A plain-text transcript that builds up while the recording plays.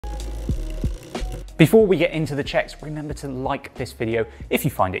Before we get into the checks, remember to like this video if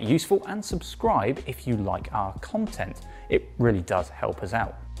you find it useful and subscribe if you like our content. It really does help us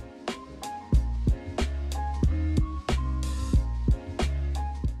out.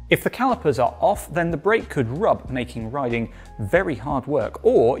 If the calipers are off, then the brake could rub, making riding very hard work,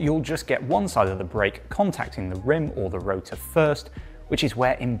 or you'll just get one side of the brake contacting the rim or the rotor first, which is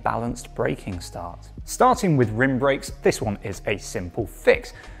where imbalanced braking starts. Starting with rim brakes, this one is a simple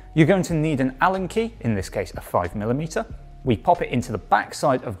fix. You're going to need an Allen key, in this case a 5mm. We pop it into the back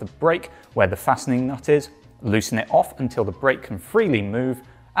side of the brake where the fastening nut is, loosen it off until the brake can freely move,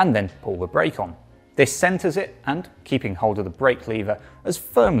 and then pull the brake on. This centers it, and keeping hold of the brake lever as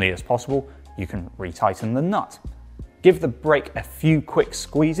firmly as possible, you can retighten the nut. Give the brake a few quick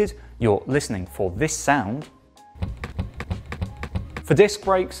squeezes. You're listening for this sound. For disc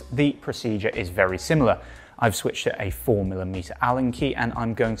brakes, the procedure is very similar. I've switched to a 4mm Allen key, and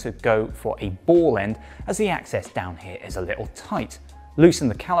I'm going to go for a ball end as the access down here is a little tight. Loosen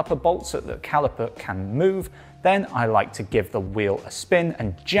the caliper bolt so that the caliper can move. Then I like to give the wheel a spin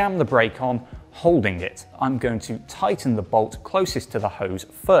and jam the brake on, holding it. I'm going to tighten the bolt closest to the hose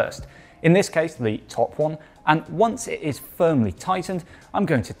first, in this case the top one, and once it is firmly tightened, I'm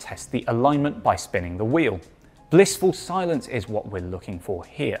going to test the alignment by spinning the wheel. Blissful silence is what we're looking for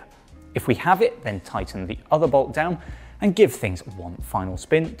here. If we have it, then tighten the other bolt down and give things one final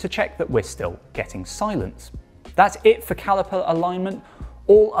spin to check that we're still getting silence. That's it for caliper alignment.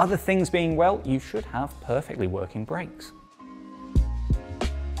 All other things being well, you should have perfectly working brakes.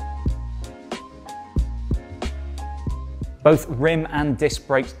 Both rim and disc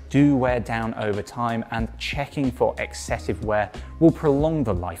brakes do wear down over time, and checking for excessive wear will prolong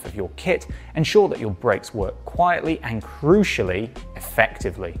the life of your kit, ensure that your brakes work quietly and crucially,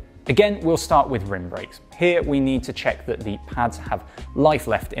 effectively. Again, we'll start with rim brakes. Here we need to check that the pads have life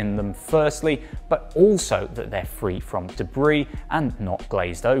left in them firstly, but also that they're free from debris and not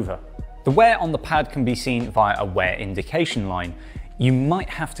glazed over. The wear on the pad can be seen via a wear indication line. You might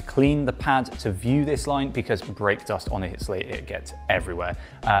have to clean the pad to view this line because brake dust, honestly, it gets everywhere.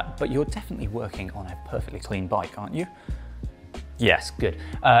 But you're definitely working on a perfectly clean bike, aren't you? Yes, good.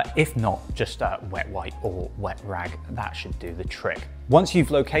 If not, just wet wipe or wet rag, that should do the trick. Once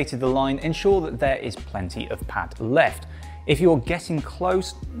you've located the line, ensure that there is plenty of pad left. If you're getting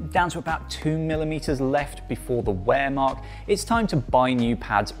close, down to about 2mm left before the wear mark, it's time to buy new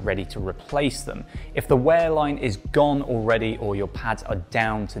pads ready to replace them. If the wear line is gone already or your pads are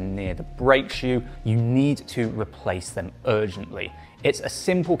down to near the brake shoe, you need to replace them urgently. It's a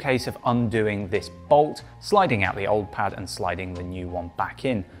simple case of undoing this bolt, sliding out the old pad and sliding the new one back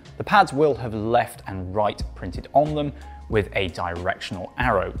in. The pads will have left and right printed on them with a directional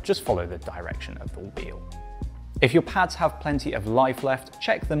arrow. Just follow the direction of the wheel. If your pads have plenty of life left,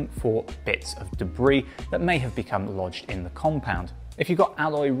 check them for bits of debris that may have become lodged in the compound. If you've got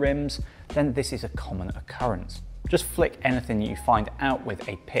alloy rims, then this is a common occurrence. Just flick anything you find out with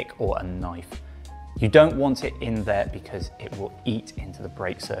a pick or a knife. You don't want it in there because it will eat into the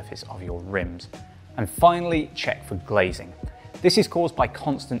brake surface of your rims. And finally, check for glazing. This is caused by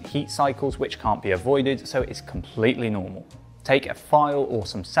constant heat cycles which can't be avoided, so it's completely normal. Take a file or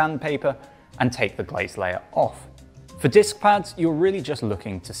some sandpaper and take the glaze layer off. For disc pads, you're really just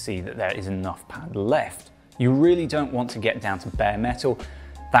looking to see that there is enough pad left. You really don't want to get down to bare metal.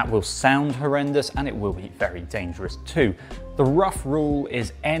 That will sound horrendous and it will be very dangerous too. The rough rule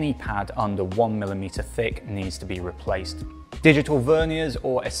is any pad under 1mm thick needs to be replaced. Digital verniers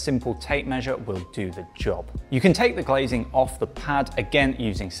or a simple tape measure will do the job. You can take the glazing off the pad, again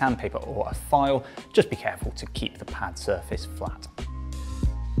using sandpaper or a file. Just be careful to keep the pad surface flat.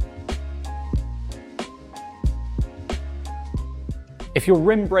 If your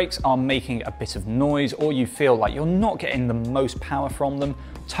rim brakes are making a bit of noise or you feel like you're not getting the most power from them,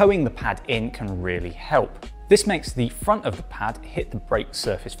 towing the pad in can really help. This makes the front of the pad hit the brake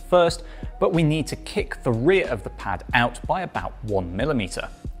surface first, but we need to kick the rear of the pad out by about 1mm.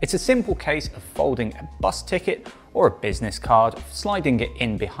 It's a simple case of folding a bus ticket or a business card, sliding it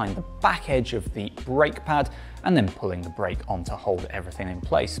in behind the back edge of the brake pad, and then pulling the brake on to hold everything in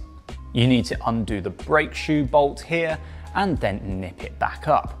place. You need to undo the brake shoe bolt here and then nip it back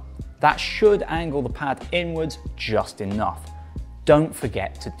up. That should angle the pad inwards just enough. Don't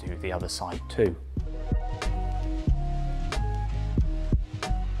forget to do the other side too.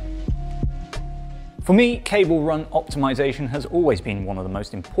 For me, cable run optimization has always been one of the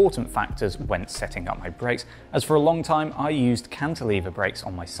most important factors when setting up my brakes, as for a long time I used cantilever brakes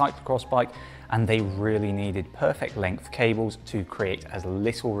on my cyclocross bike, and they really needed perfect length cables to create as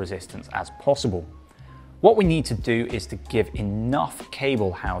little resistance as possible. What we need to do is to give enough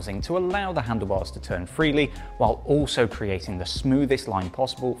cable housing to allow the handlebars to turn freely while also creating the smoothest line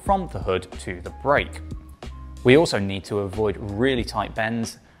possible from the hood to the brake. We also need to avoid really tight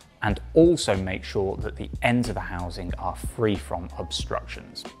bends and also make sure that the ends of the housing are free from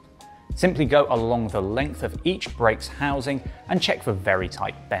obstructions. Simply go along the length of each brake's housing and check for very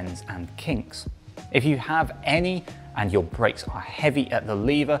tight bends and kinks. If you have any and your brakes are heavy at the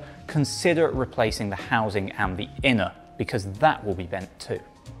lever, consider replacing the housing and the inner, because that will be bent too.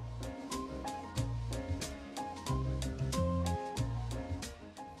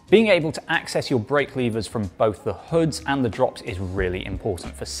 Being able to access your brake levers from both the hoods and the drops is really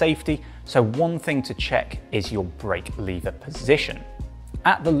important for safety, so one thing to check is your brake lever position.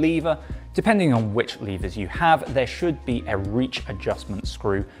 At the lever, depending on which levers you have, there should be a reach adjustment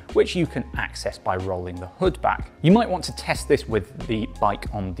screw which you can access by rolling the hood back. You might want to test this with the bike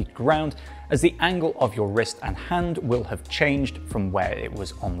on the ground, as the angle of your wrist and hand will have changed from where it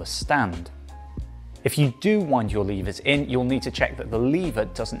was on the stand. If you do wind your levers in, you'll need to check that the lever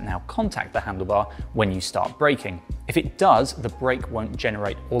doesn't now contact the handlebar when you start braking. If it does, the brake won't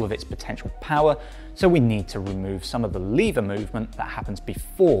generate all of its potential power, so we need to remove some of the lever movement that happens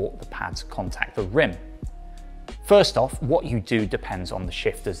before the pads contact the rim. First off, what you do depends on the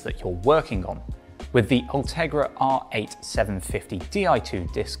shifters that you're working on. With the Ultegra R8 750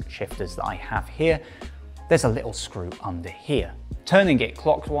 Di2 disc shifters that I have here, there's a little screw under here. Turning it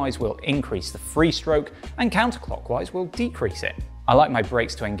clockwise will increase the free stroke and counterclockwise will decrease it. I like my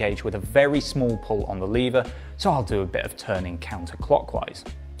brakes to engage with a very small pull on the lever, so I'll do a bit of turning counterclockwise.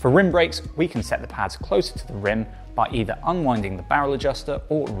 For rim brakes, we can set the pads closer to the rim by either unwinding the barrel adjuster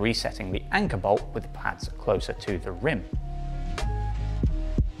or resetting the anchor bolt with the pads closer to the rim.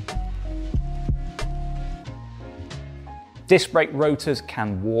 Disc brake rotors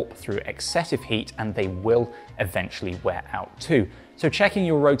can warp through excessive heat and they will eventually wear out too, so checking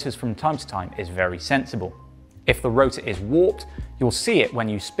your rotors from time to time is very sensible. If the rotor is warped, you'll see it when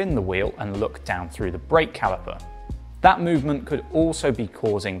you spin the wheel and look down through the brake caliper. That movement could also be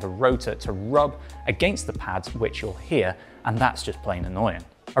causing the rotor to rub against the pads, which you'll hear, and that's just plain annoying.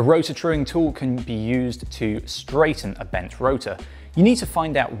 A rotor truing tool can be used to straighten a bent rotor. You need to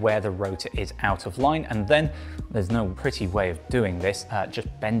find out where the rotor is out of line, and then there's no pretty way of doing this, just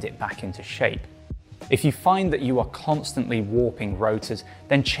bend it back into shape. If you find that you are constantly warping rotors,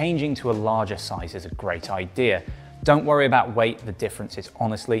 then changing to a larger size is a great idea. Don't worry about weight, the difference is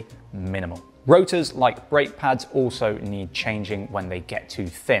honestly minimal. Rotors, like brake pads, also need changing when they get too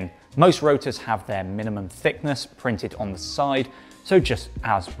thin. Most rotors have their minimum thickness printed on the side, so just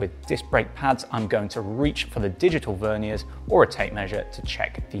as with disc brake pads, I'm going to reach for the digital verniers or a tape measure to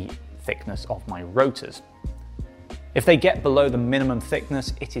check the thickness of my rotors. If they get below the minimum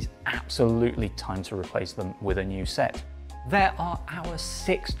thickness, it is absolutely time to replace them with a new set. There are our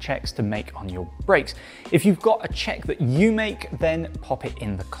 6 checks to make on your brakes. If you've got a check that you make, then pop it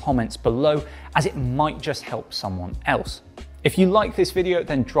in the comments below, as it might just help someone else. If you like this video,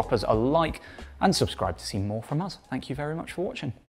 then drop us a like and subscribe to see more from us. Thank you very much for watching.